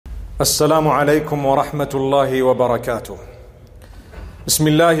السلام عليكم ورحمة الله وبركاته. بسم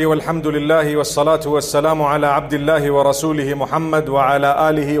الله والحمد لله والصلاة والسلام على عبد الله ورسوله محمد وعلى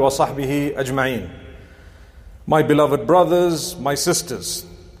آله وصحبه أجمعين. My beloved brothers, my sisters,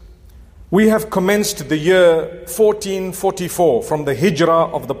 we have commenced the year 1444 from the hijrah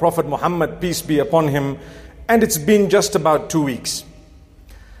of the Prophet Muhammad, peace be upon him, and it's been just about 2 weeks.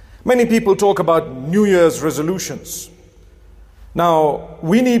 Many people talk about New Year's resolutions. Now,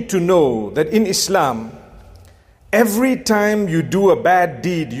 we need to know that in Islam, every time you do a bad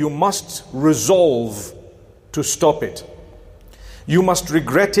deed, you must resolve to stop it. You must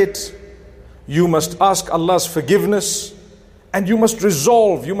regret it. You must ask Allah's forgiveness. And you must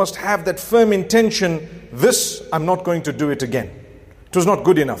resolve, you must have that firm intention, this, I'm not going to do it again. It was not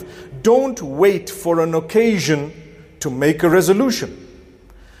good enough. Don't wait for an occasion to make a resolution.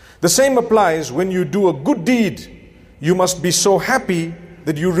 The same applies when you do a good deed. You must be so happy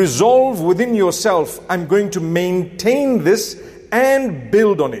that you resolve within yourself, I'm going to maintain this and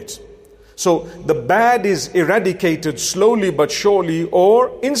build on it. So the bad is eradicated slowly but surely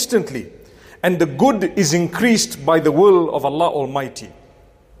or instantly. And the good is increased by the will of Allah Almighty.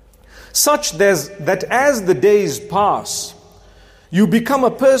 Such that as the days pass, you become a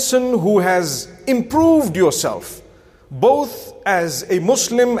person who has improved yourself, both as a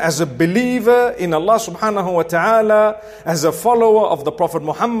Muslim, as a believer in Allah subhanahu wa ta'ala, as a follower of the Prophet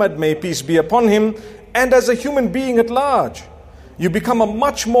Muhammad, may peace be upon him, and as a human being at large. You become a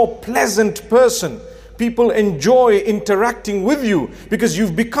much more pleasant person. People enjoy interacting with you because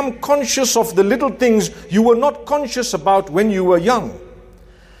you've become conscious of the little things you were not conscious about when you were young.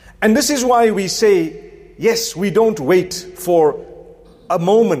 And this is why we say, yes, we don't wait for a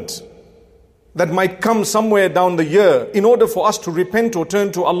moment that might come somewhere down the year in order for us to repent or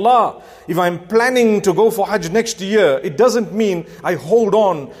turn to Allah. If I'm planning to go for Hajj next year, it doesn't mean I hold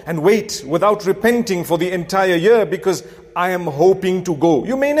on and wait without repenting for the entire year because I am hoping to go.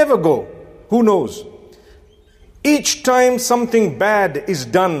 You may never go. Who knows? Each time something bad is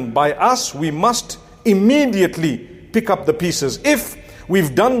done by us, we must immediately pick up the pieces. If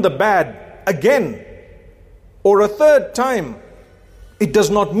we've done the bad again or a third time, it does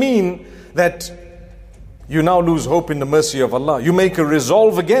not mean that you now lose hope in the mercy of Allah. You make a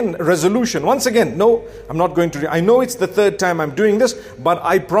resolve again, a resolution. Once again, no, I'm not going to. I know it's the third time I'm doing this, but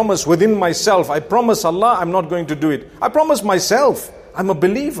I promise within myself, I promise Allah, I'm not going to do it. I promise myself, I'm a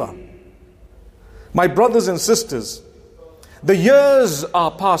believer. My brothers and sisters, the years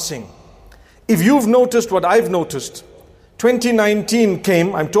are passing. If you've noticed what I've noticed, 2019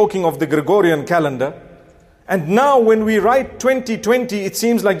 came, I'm talking of the Gregorian calendar, and now when we write 2020, it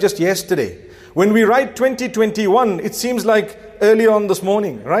seems like just yesterday. When we write 2021, it seems like early on this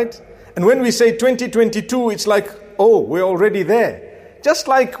morning, right? And when we say 2022, it's like, oh, we're already there. Just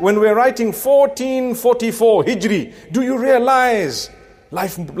like when we're writing 1444 Hijri, do you realize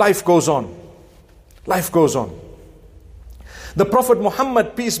life goes on? Life goes on. The Prophet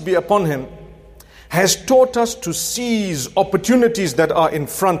Muhammad, peace be upon him, has taught us to seize opportunities that are in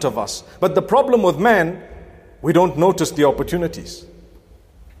front of us. But the problem with man, we don't notice the opportunities.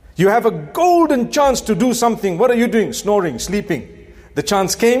 You have a golden chance to do something. What are you doing? Snoring, sleeping. The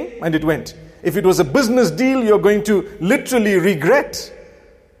chance came and it went. If it was a business deal, you're going to literally regret.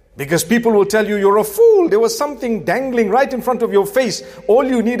 Because people will tell you, you're a fool. There was something dangling right in front of your face. All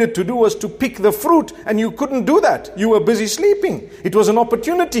you needed to do was to pick the fruit, and you couldn't do that. You were busy sleeping. It was an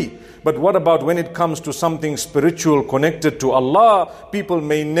opportunity. But what about when it comes to something spiritual connected to Allah? People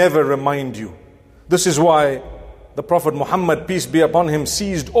may never remind you. This is why the Prophet Muhammad, peace be upon him,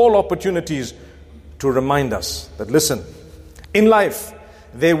 seized all opportunities to remind us that, listen, in life,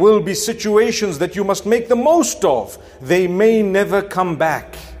 there will be situations that you must make the most of. They may never come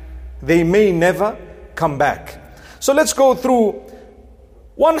back. They may never come back. So let's go through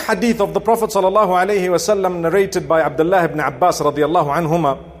one hadith of the Prophet ﷺ narrated by Abdullah ibn Abbas radiallahu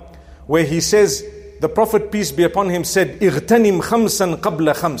anhuma, where he says, the Prophet, peace be upon him, said, اغتنم خمسا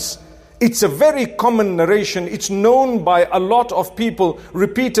قبل خمس. It's a very common narration. It's known by a lot of people,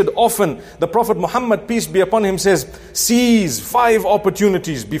 repeated often. The Prophet Muhammad, peace be upon him, says, seize 5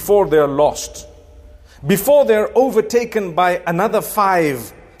 opportunities before they're lost. Before they're overtaken by another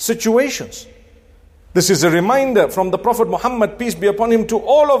 5 situations. This is a reminder from the Prophet Muhammad, peace be upon him, to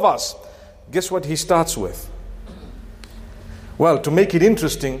all of us. Guess what he starts with? Well, to make it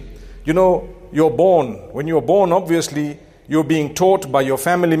interesting, you know, you're born. When you're born, obviously, you're being taught by your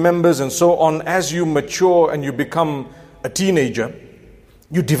family members and so on. As you mature and you become a teenager,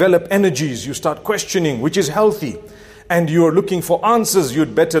 you develop energies, you start questioning, which is healthy. and you are looking for answers,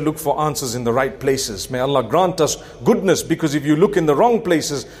 you'd better look for answers in the right places. May Allah grant us goodness, because if you look in the wrong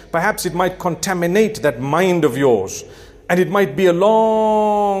places, perhaps it might contaminate that mind of yours. And it might be a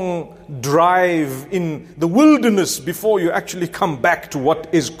long drive in the wilderness before you actually come back to what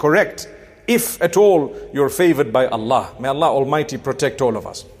is correct, if at all you're favored by Allah. May Allah Almighty protect all of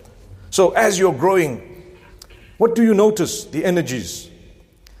us. So as you're growing, what do you notice? The energies.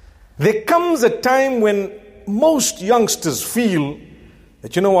 There comes a time when most youngsters feel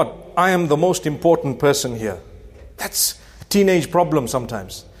that, you know what, I am the most important person here. That's a teenage problem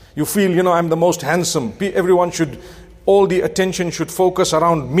sometimes. You feel, you know, I'm the most handsome. All the attention should focus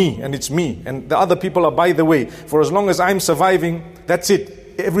around me, and it's me. And the other people are by the way. For as long as I'm surviving, that's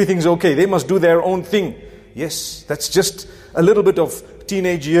it. Everything's okay. They must do their own thing. Yes, that's just a little bit of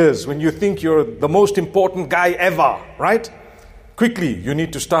teenage years when you think you're the most important guy ever, right? Quickly, you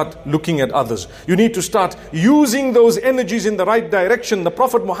need to start looking at others. You need to start using those energies in the right direction. The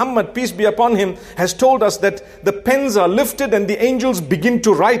Prophet Muhammad, peace be upon him, has told us that the pens are lifted and the angels begin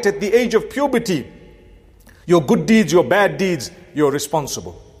to write at the age of puberty. Your good deeds, your bad deeds, you're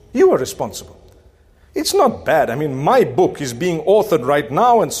responsible. You are responsible. It's not bad. I mean, my book is being authored right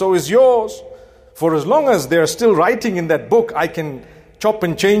now, and so is yours. For as long as they're still writing in that book, I can chop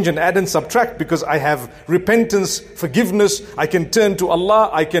and change and add and subtract, because I have repentance, forgiveness, I can turn to Allah,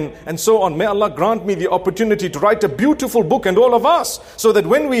 and so on. May Allah grant me the opportunity to write a beautiful book, and all of us, so that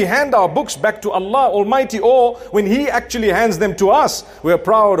when we hand our books back to Allah Almighty, or when He actually hands them to us, we're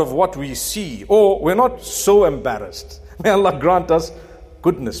proud of what we see, or we're not so embarrassed. May Allah grant us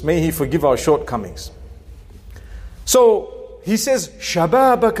goodness. May He forgive our shortcomings. So He says,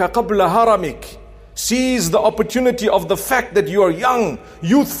 "Shababaka qabla haramik." Seize the opportunity of the fact that you are young,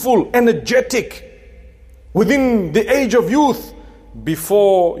 youthful, energetic, within the age of youth,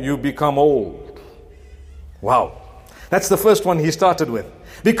 before you become old. Wow. That's the first one he started with.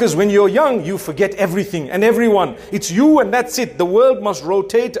 Because when you're young, you forget everything and everyone. It's you and that's it. The world must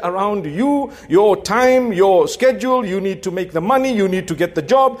rotate around you, your time, your schedule. You need to make the money, you need to get the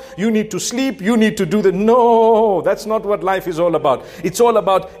job, you need to sleep, you need to do the... No, that's not what life is all about. It's all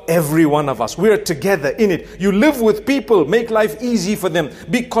about every one of us. We're together in it. You live with people, make life easy for them.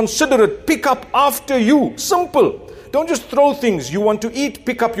 Be considerate, pick up after you. Simple. Don't just throw things. You want to eat,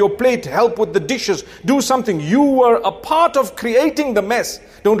 pick up your plate, help with the dishes, do something. You were a part of creating the mess.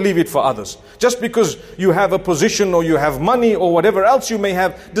 Don't leave it for others. Just because you have a position or you have money or whatever else you may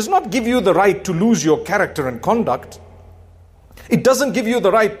have, does not give you the right to lose your character and conduct. It doesn't give you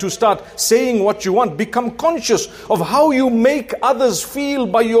the right to start saying what you want. Become conscious of how you make others feel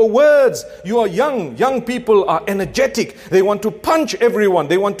by your words. You are young. Young people are energetic. They want to punch everyone.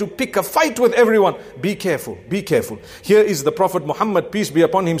 They want to pick a fight with everyone. Be careful. Be careful. Here is the Prophet Muhammad, peace be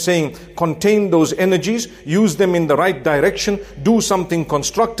upon him, saying, contain those energies. Use them in the right direction. Do something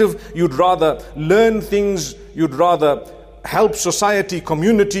constructive. You'd rather learn things. You'd rather help society,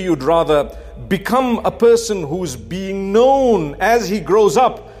 community. You'd rather become a person who's being known as he grows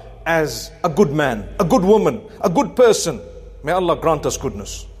up as a good man, a good woman, a good person. May Allah grant us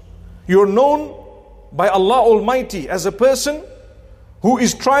goodness. You're known by Allah Almighty as a person who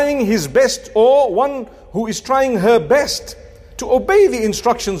is trying his best, or one who is trying her best to obey the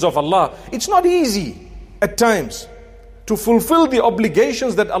instructions of Allah. It's not easy at times to fulfill the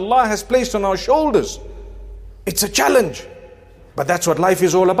obligations that Allah has placed on our shoulders. It's a challenge, but that's what life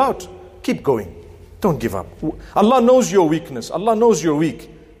is all about. Keep going. Don't give up. Allah knows your weakness. Allah knows you're weak.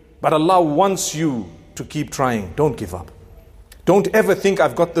 But Allah wants you to keep trying. Don't give up. Don't ever think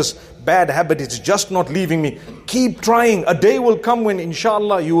I've got this bad habit, it's just not leaving me. Keep trying. A day will come when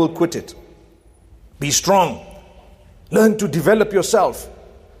inshallah you will quit it. Be strong. Learn to develop yourself.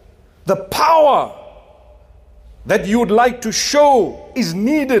 The power that you would like to show is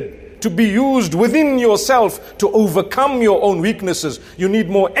needed to be used within yourself to overcome your own weaknesses. You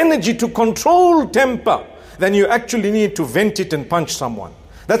need more energy to control temper than you actually need to vent it and punch someone.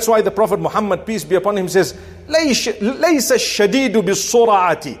 That's why the Prophet Muhammad, peace be upon him, says, لَيْسَ الشَّدِيدُ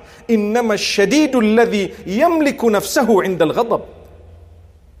بِالصُّرَعَةِ إِنَّمَا الشَّدِيدُ الَّذِي يَمْلِكُ نَفْسَهُ عِنْدَ الْغَضَبِ.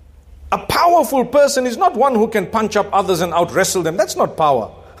 A powerful person is not one who can punch up others and out-wrestle them. That's not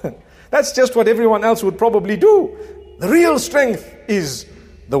power. That's just what everyone else would probably do. The real strength is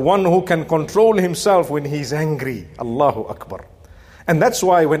the one who can control himself when he's angry. Allahu Akbar. And that's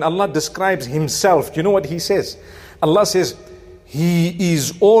why when Allah describes himself, you know what he says? Allah says, He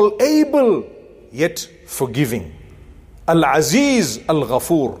is all able yet forgiving. Al-Aziz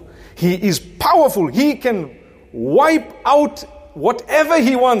Al-Ghafur. He is powerful. He can wipe out whatever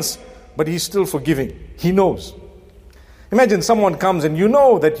he wants, but he's still forgiving. He knows. Imagine someone comes and you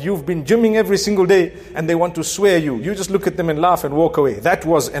know that you've been gymming every single day and they want to swear you. You just look at them and laugh and walk away. That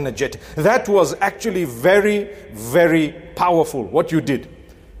was energetic. That was actually very, very powerful, what you did.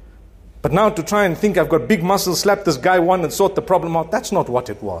 But now to try and think I've got big muscles, slap this guy one and sort the problem out, that's not what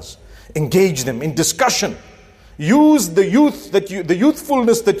it was. Engage them in discussion. Use the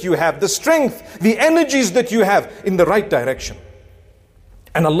youthfulness that you have, the strength, the energies that you have in the right direction.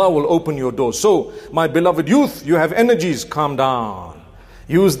 And Allah will open your doors. So, my beloved youth, you have energies, calm down.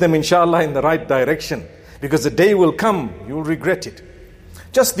 Use them inshallah in the right direction. Because the day will come, you will regret it.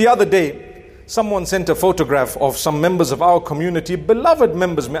 Just the other day, someone sent a photograph of some members of our community, beloved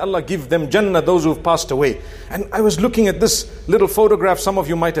members, may Allah give them Jannah, those who have passed away. And I was looking at this little photograph, some of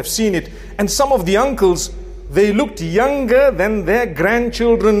you might have seen it. And some of the uncles, they looked younger than their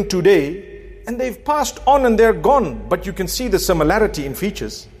grandchildren today. And they've passed on and they're gone. But you can see the similarity in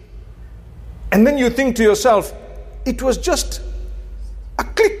features. And then you think to yourself, it was just a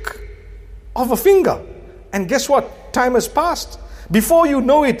click of a finger. And guess what? Time has passed. Before you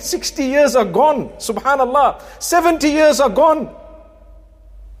know it, 60 years are gone. Subhanallah. 70 years are gone.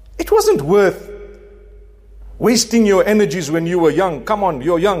 It wasn't worth wasting your energies when you were young. Come on,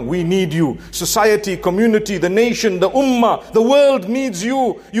 you're young. We need you. Society, community, the nation, the ummah, the world needs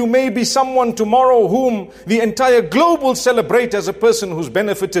you. You may be someone tomorrow whom the entire globe will celebrate as a person who's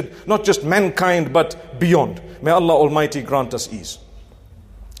benefited not just mankind but beyond. May Allah Almighty grant us ease.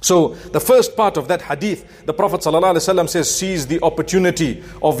 So the first part of that hadith, the Prophet ﷺ says, seize the opportunity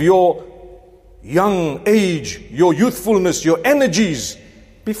of your young age, your youthfulness, your energies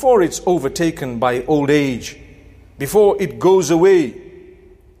before it's overtaken by old age. Before it goes away.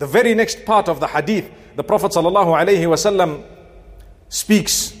 The very next part of the hadith, the Prophet ﷺ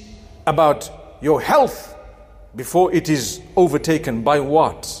speaks about your health before it is overtaken by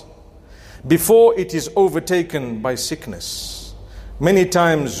what? Before it is overtaken by sickness. Many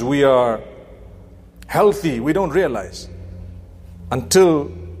times we are healthy, we don't realize.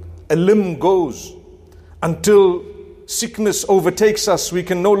 Until a limb goes, until sickness overtakes us, we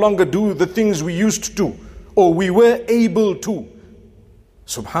can no longer do the things we used to. Or we were able to.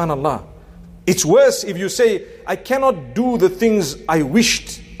 Subhanallah. It's worse if you say, I cannot do the things I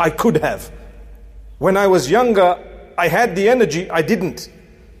wished I could have. When I was younger, I had the energy, I didn't.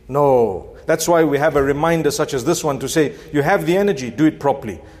 No. That's why we have a reminder such as this one to say, you have the energy, do it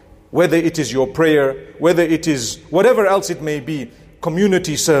properly. Whether it is your prayer, whether it is whatever else it may be,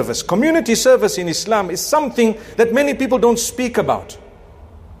 community service. Community service in Islam is something that many people don't speak about.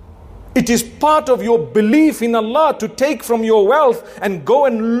 It is part of your belief in Allah to take from your wealth and go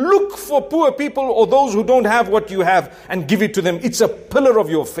and look for poor people or those who don't have what you have and give it to them. It's a pillar of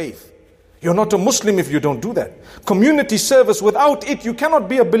your faith. You're not a Muslim if you don't do that. Community service, without it, you cannot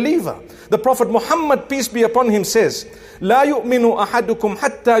be a believer. The Prophet Muhammad, peace be upon him, says, لا يؤمن أحدكم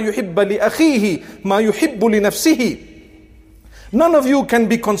حتى يحب لأخيه ما يحب لنفسه. None of you can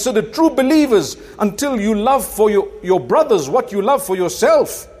be considered true believers until you love for your brothers what you love for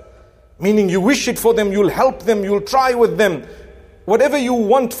yourself. Meaning you wish it for them, you'll help them, you'll try with them. Whatever you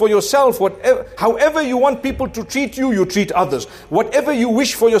want for yourself, however you want people to treat you, you treat others. Whatever you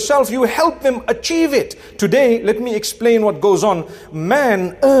wish for yourself, you help them achieve it. Today, let me explain what goes on.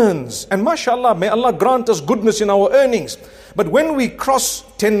 Man earns, and mashallah, may Allah grant us goodness in our earnings. But when we cross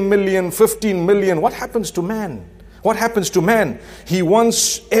 10 million, 15 million, what happens to man? What happens to man? He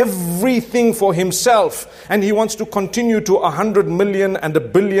wants everything for himself, and he wants to continue to 100 million and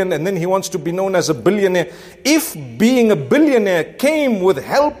 1 billion, and then he wants to be known as a billionaire. If being a billionaire came with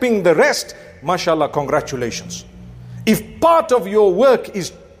helping the rest, mashallah, congratulations. If part of your work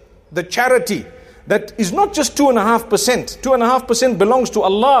is the charity, that is not just 2.5%. 2.5% belongs to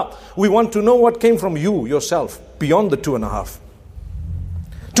Allah. We want to know what came from you, yourself, beyond the 2.5.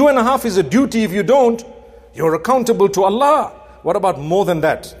 2.5 is a duty. If you don't, you're accountable to Allah. What about more than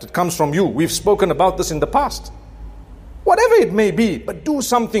that? That comes from you. We've spoken about this in the past. Whatever it may be, but do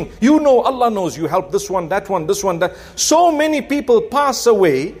something. You know, Allah knows you help this one, that. So many people pass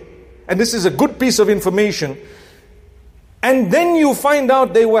away, and this is a good piece of information, and then you find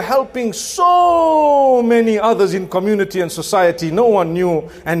out they were helping so many others in community and society. No one knew,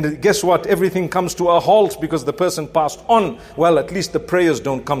 and guess what? Everything comes to a halt because the person passed on. Well, at least the prayers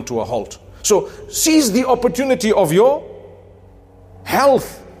don't come to a halt. So seize the opportunity of your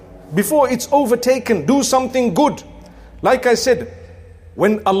health before it's overtaken. Do something good. Like I said,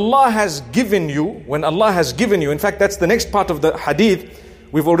 when Allah has given you, in fact that's the next part of the hadith,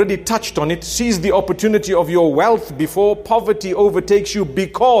 we've already touched on it. Seize the opportunity of your wealth before poverty overtakes you,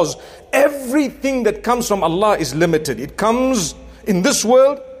 because everything that comes from Allah is limited. It comes in this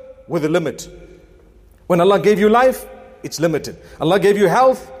world with a limit. When Allah gave you life, it's limited. Allah gave you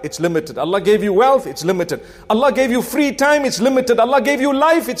health, it's limited. Allah gave you wealth, it's limited. Allah gave you free time, it's limited. Allah gave you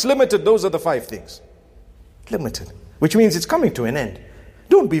life, it's limited. Those are the 5 things. Limited. Which means it's coming to an end.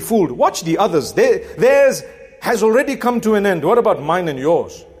 Don't be fooled. Watch the others. Theirs has already come to an end. What about mine and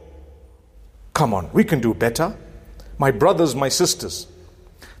yours? Come on, we can do better. My brothers, my sisters,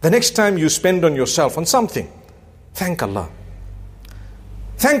 the next time you spend on yourself on something, thank Allah.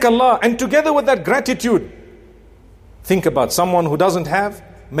 Thank Allah, and together with that gratitude, think about someone who doesn't have,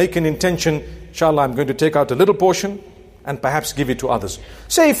 make an intention, inshallah, I'm going to take out a little portion and perhaps give it to others.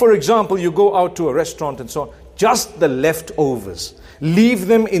 Say, for example, you go out to a restaurant and so on, just the leftovers. Leave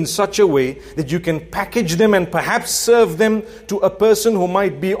them in such a way that you can package them and perhaps serve them to a person who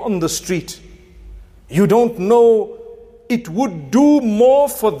might be on the street. You don't know, it would do more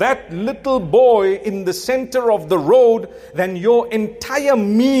for that little boy in the center of the road than your entire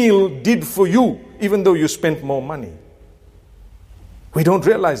meal did for you, even though you spent more money. We don't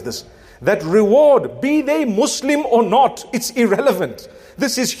realize this. That reward, be they Muslim or not, it's irrelevant.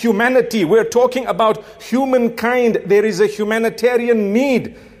 This is humanity. We're talking about humankind. There is a humanitarian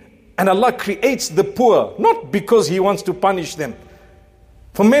need. And Allah creates the poor, not because He wants to punish them.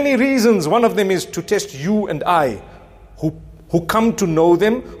 For many reasons. One of them is to test you and I, who come to know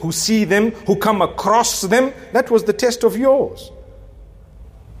them, who see them, who come across them. That was the test of yours.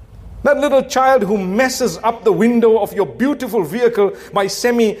 That little child who messes up the window of your beautiful vehicle by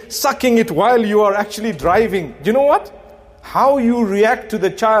sucking it while you are actually driving. Do you know what? How you react to the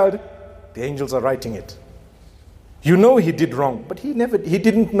child, the angels are writing it. You know he did wrong, but he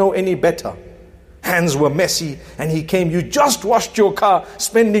didn't know any better. Hands were messy and he came, you just washed your car,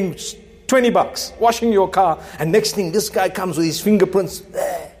 spending $20 washing your car, and next thing this guy comes with his fingerprints.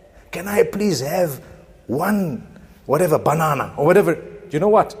 Can I please have one banana or whatever? You know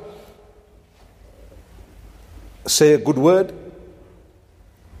what? Say a good word,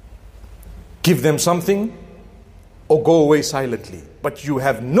 give them something, or go away silently. But you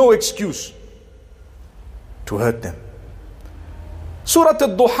have no excuse to hurt them. Surah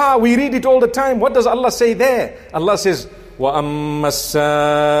Al-Duha, we read it all the time. What does Allah say there? Allah says, وَأَمَّا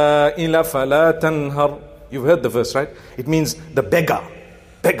السَّائِلَ فَلَا تَنْهَرْ. You've heard the verse, right? It means the beggar,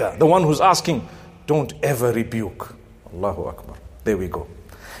 the one who's asking, don't ever rebuke. Allahu Akbar. There we go.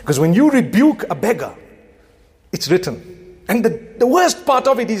 Because when you rebuke a beggar, it's written. And the worst part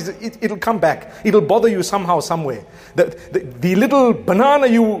of it is it'll come back. It'll bother you somehow, somewhere. The little banana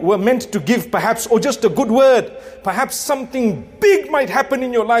you were meant to give perhaps, or just a good word, perhaps something big might happen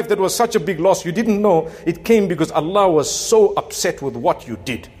in your life that was such a big loss. You didn't know it came because Allah was so upset with what you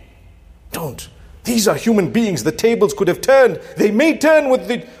did. Don't. These are human beings. The tables could have turned. They may turn with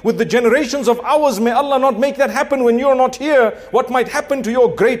the generations of ours. May Allah not make that happen when you're not here. What might happen to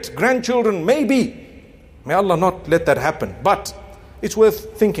your great-grandchildren? Maybe. May Allah not let that happen. But it's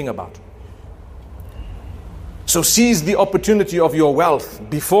worth thinking about. So seize the opportunity of your wealth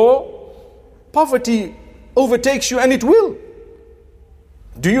before poverty overtakes you, and it will.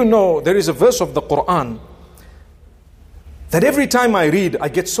 Do you know there is a verse of the Quran that every time I read, I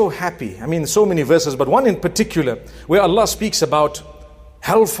get so happy. I mean, so many verses, but one in particular where Allah speaks about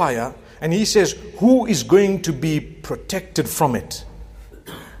hellfire, and He says, who is going to be protected from it?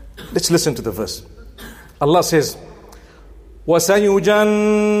 Let's listen to the verse. Allah says,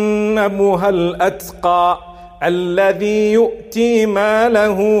 وَسَيُجَنَّبُهَا الْأَتْقَى الَّذِي يُؤْتِي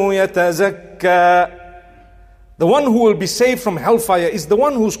مَالَهُ يَتَزَكَّى. The one who will be saved from hellfire is the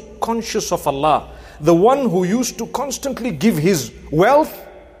one who's conscious of Allah, the one who used to constantly give his wealth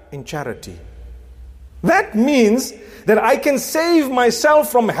in charity. That means that I can save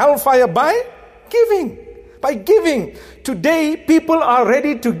myself from hellfire by giving. By giving. Today, people are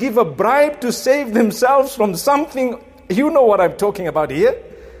ready to give a bribe to save themselves from something. You know what I'm talking about here.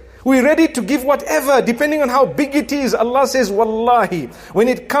 We're ready to give whatever, depending on how big it is. Allah says, Wallahi, when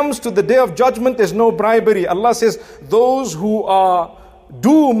it comes to the day of judgment, there's no bribery. Allah says, those who are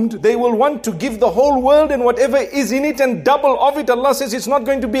doomed, they will want to give the whole world and whatever is in it and double of it. Allah says it's not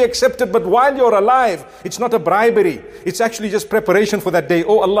going to be accepted, but while you're alive, it's not a bribery. It's actually just preparation for that day.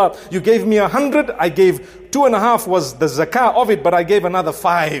 Oh Allah, you gave me 100, I gave 2.5 was the zakah of it, but I gave another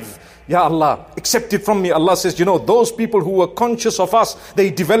 5. Ya Allah, accept it from me. Allah says, you know, those people who were conscious of us, they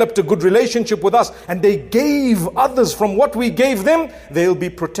developed a good relationship with us, and they gave others from what we gave them, they'll be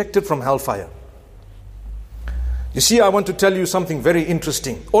protected from hellfire. You see, I want to tell you something very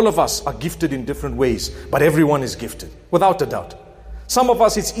interesting. All of us are gifted in different ways, but everyone is gifted, without a doubt. Some of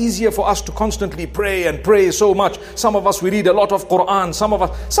us, it's easier for us to constantly pray and pray so much. Some of us, we read a lot of Quran. Some of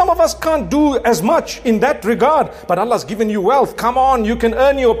us can't do as much in that regard. But Allah's given you wealth. Come on, you can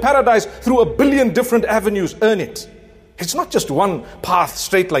earn your paradise through 1 billion different avenues. Earn it. It's not just one path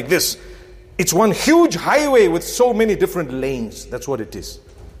straight like this. It's one huge highway with so many different lanes. That's what it is.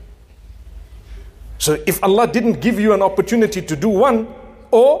 So if Allah didn't give you an opportunity to do one,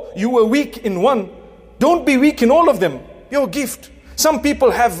 or you were weak in one, don't be weak in all of them. Your gift. Some people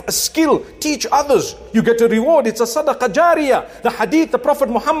have a skill, teach others. You get a reward. It's a sadaqah jariyah. The hadith, the Prophet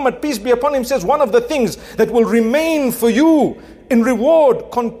Muhammad, peace be upon him, says one of the things that will remain for you in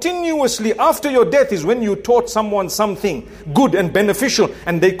reward continuously after your death is when you taught someone something good and beneficial,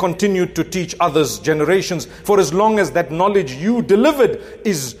 and they continued to teach others, generations. For as long as that knowledge you delivered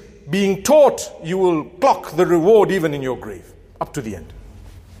is being taught, you will clock the reward even in your grave, up to the end.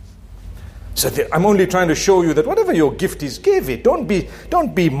 So I'm only trying to show you that whatever your gift is, give it. Don't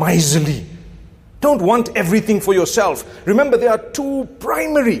be miserly. Don't want everything for yourself. Remember, there are two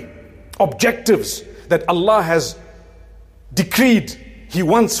primary objectives that Allah has decreed He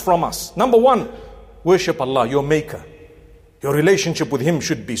wants from us. Number one, worship Allah, your maker. Your relationship with Him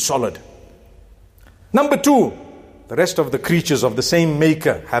should be solid. Number two, the rest of the creatures of the same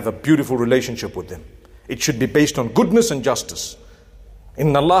maker have a beautiful relationship with them. It should be based on goodness and justice.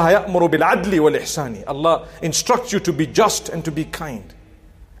 Inna Allah ya'muru bil adli wal ihsani. Allah instructs you to be just and to be kind.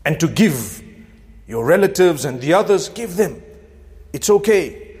 And to give your relatives and the others, give them. It's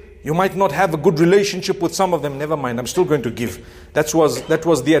okay. You might not have a good relationship with some of them. Never mind, I'm still going to give. That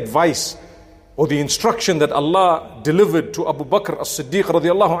was the advice or the instruction that Allah delivered to Abu Bakr as-Siddiq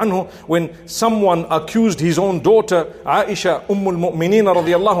radiallahu anhu when someone accused his own daughter Aisha Ummul Mu'mineen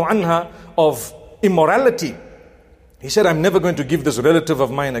radiallahu anha of immorality. He said, I'm never going to give this relative of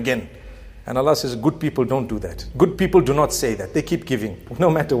mine again. And Allah says, good people don't do that. Good people do not say that. They keep giving,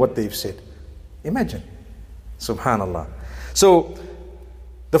 no matter what they've said. Imagine. Subhanallah. So,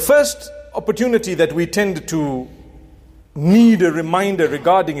 the first opportunity that we tend to need a reminder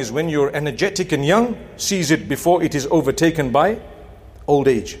regarding is when you're energetic and young, seize it before it is overtaken by old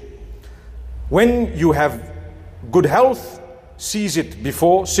age. When you have good health, seize it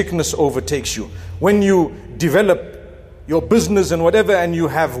before sickness overtakes you. When you develop your business and whatever and you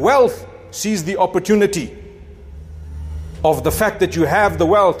have wealth, seize the opportunity of the fact that you have the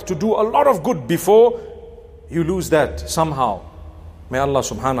wealth to do a lot of good before you lose that somehow. May Allah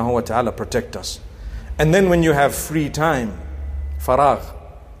subhanahu wa ta'ala protect us. And then when you have free time, faragh,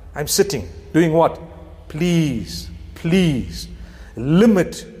 I'm sitting, doing what? Please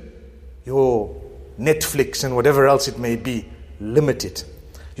limit your Netflix and whatever else it may be. Limit it.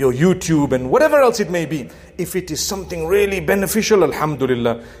 Your YouTube and whatever else it may be. If it is something really beneficial,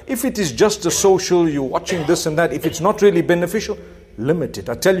 alhamdulillah. If it is just a social, you're watching this and that, if it's not really beneficial, limit it.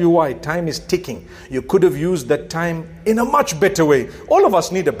 I tell you why, time is ticking. You could have used that time in a much better way. All of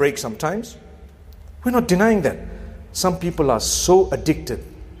us need a break sometimes. We're not denying that. Some people are so addicted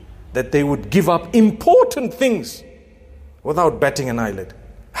that they would give up important things without batting an eyelid.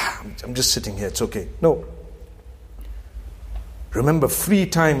 I'm just sitting here, it's okay. No. Remember, free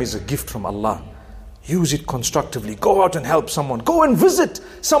time is a gift from Allah. Use it constructively. Go out and help someone. Go and visit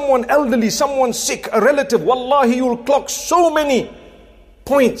someone elderly, someone sick, a relative. Wallahi, you'll clock so many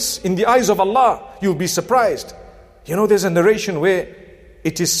points in the eyes of Allah. You'll be surprised. You know, there's a narration where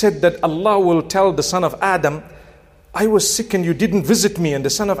it is said that Allah will tell the son of Adam, I was sick and you didn't visit me. And the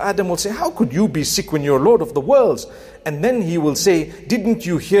son of Adam will say, how could you be sick when you're Lord of the worlds? And then he will say, didn't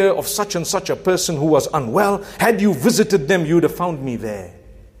you hear of such and such a person who was unwell? Had you visited them, you'd have found me there.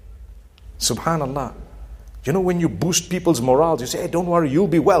 Subhanallah. You know, when you boost people's morals, you say, hey, don't worry, you'll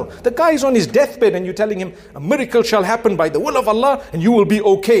be well. The guy is on his deathbed and you're telling him, a miracle shall happen by the will of Allah and you will be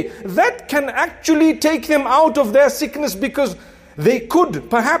okay. That can actually take them out of their sickness, because they could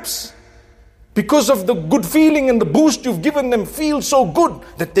perhaps, because of the good feeling and the boost you've given them, feel so good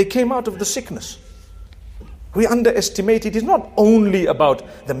that they came out of the sickness. We underestimate it. It's not only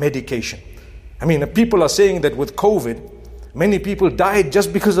about the medication. I mean, people are saying that with COVID, many people died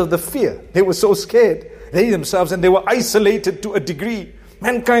just because of the fear. They were so scared, they themselves, and they were isolated to a degree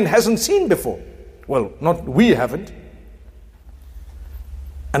mankind hasn't seen before. Well, not we haven't.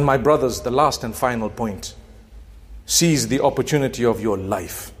 And my brothers, the last and final point, seize the opportunity of your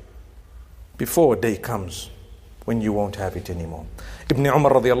life before a day comes when you won't have it anymore. Ibn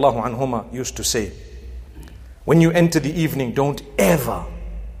Umar radiallahu anhuma used to say, when you enter the evening, don't ever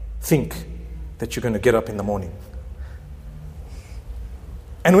think that you're going to get up in the morning.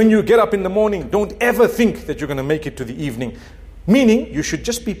 And when you get up in the morning, don't ever think that you're going to make it to the evening. Meaning, you should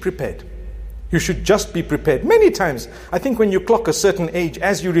just be prepared. You should just be prepared. Many times, I think when you clock a certain age,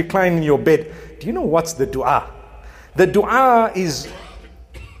 as you recline in your bed, do you know what's the dua? The dua is,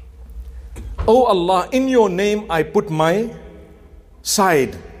 Oh Allah, in your name I put my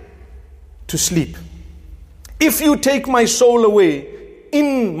side to sleep. If you take my soul away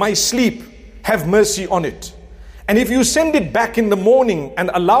in my sleep, have mercy on it. And if you send it back in the morning and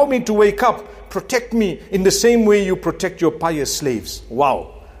allow me to wake up, protect me in the same way you protect your pious slaves.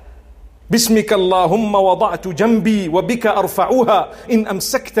 Wow. بسمك اللهم وضعت جنبي وبك أرفعها إن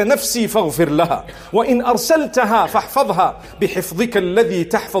أمسكت نفسي فاغفر لها وإن أرسلتها فاحفظها بحفظك الذي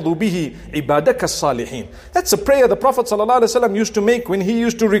تحفظ به عبادك الصالحين. That's a prayer the Prophet ﷺ used to make when he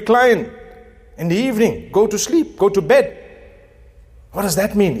used to recline in the evening, go to sleep, go to bed. What does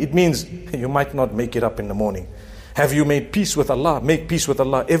that mean? It means you might not make it up in the morning. Have you made peace with Allah? Make peace with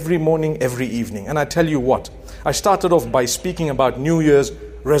Allah every morning, every evening. And I tell you what, I started off by speaking about New Year's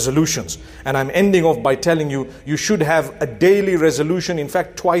resolutions. And I'm ending off by telling you, you should have a daily resolution, in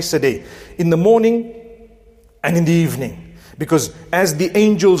fact twice a day. In the morning and in the evening. Because as the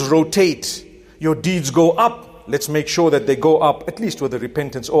angels rotate, your deeds go up. Let's make sure that they go up, at least with the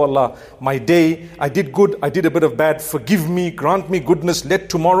repentance. Oh Allah, my day, I did good, I did a bit of bad. Forgive me, grant me goodness. Let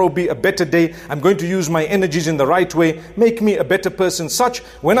tomorrow be a better day. I'm going to use my energies in the right way. Make me a better person. Such,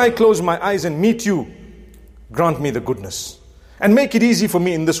 when I close my eyes and meet you, grant me the goodness. And make it easy for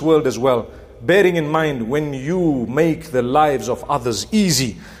me in this world as well. Bearing in mind, when you make the lives of others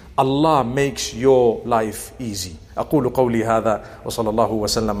easy, Allah makes your life easy. أقول قولي هذا وصلى الله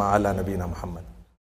وسلم على نبينا محمد.